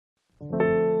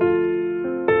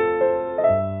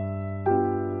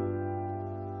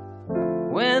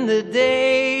when the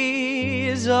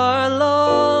days are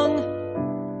long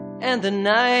and the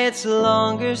nights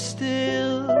longer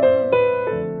still,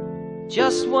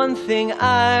 just one thing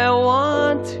I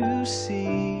want to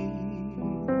see.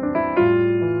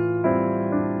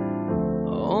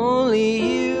 Only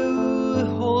you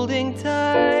holding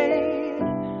tight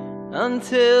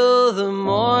until the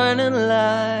morning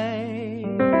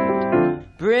light,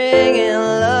 bringing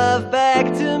love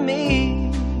back to me.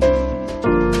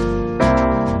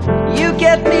 You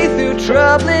get me through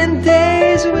troubling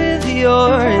days with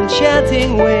your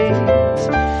enchanting ways,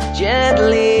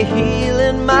 gently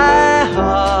healing my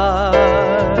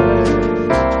heart.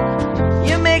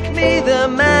 You make me the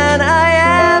man I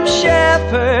am,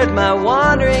 shepherd, my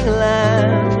wandering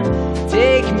lamb.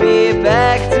 Take me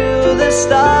back to the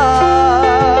start.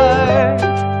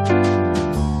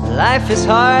 Life is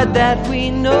hard, that we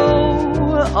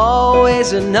know,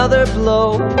 always another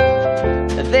blow.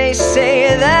 They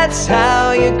say that's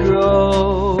how you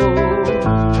grow.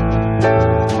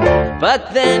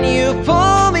 But then you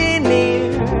pull me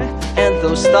near and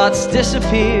those thoughts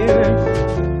disappear,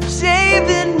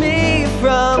 saving me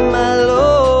from my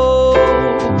low.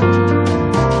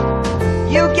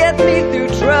 You get me through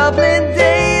troubling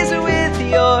days with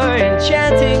your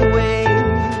enchanting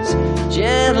ways,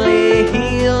 gently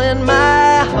healing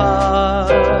my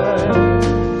heart.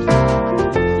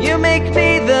 You make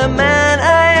me the man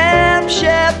I am,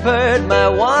 shepherd, my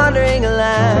wandering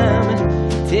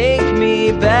lamb. Take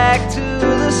me back to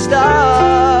the start.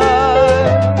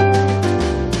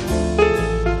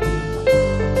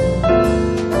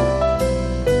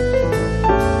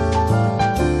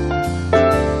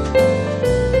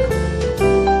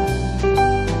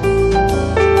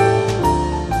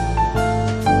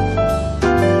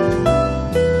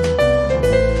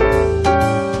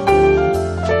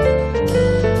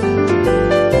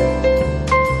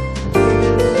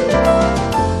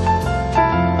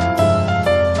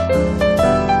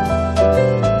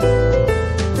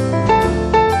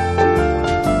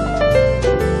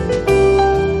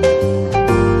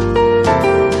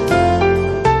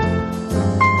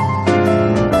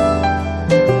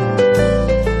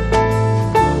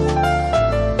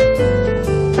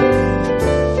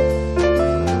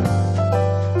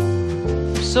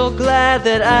 So glad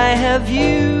that I have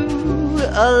you,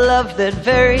 a love that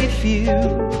very few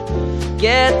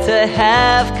get to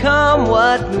have, come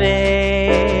what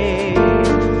may.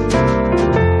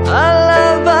 A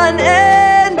love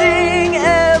unending,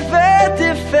 ever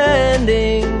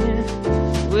defending,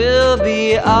 will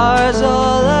be ours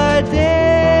all our days.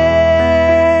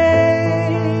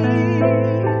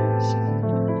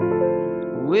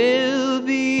 Will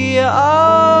be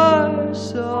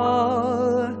ours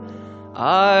all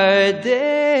our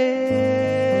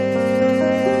days.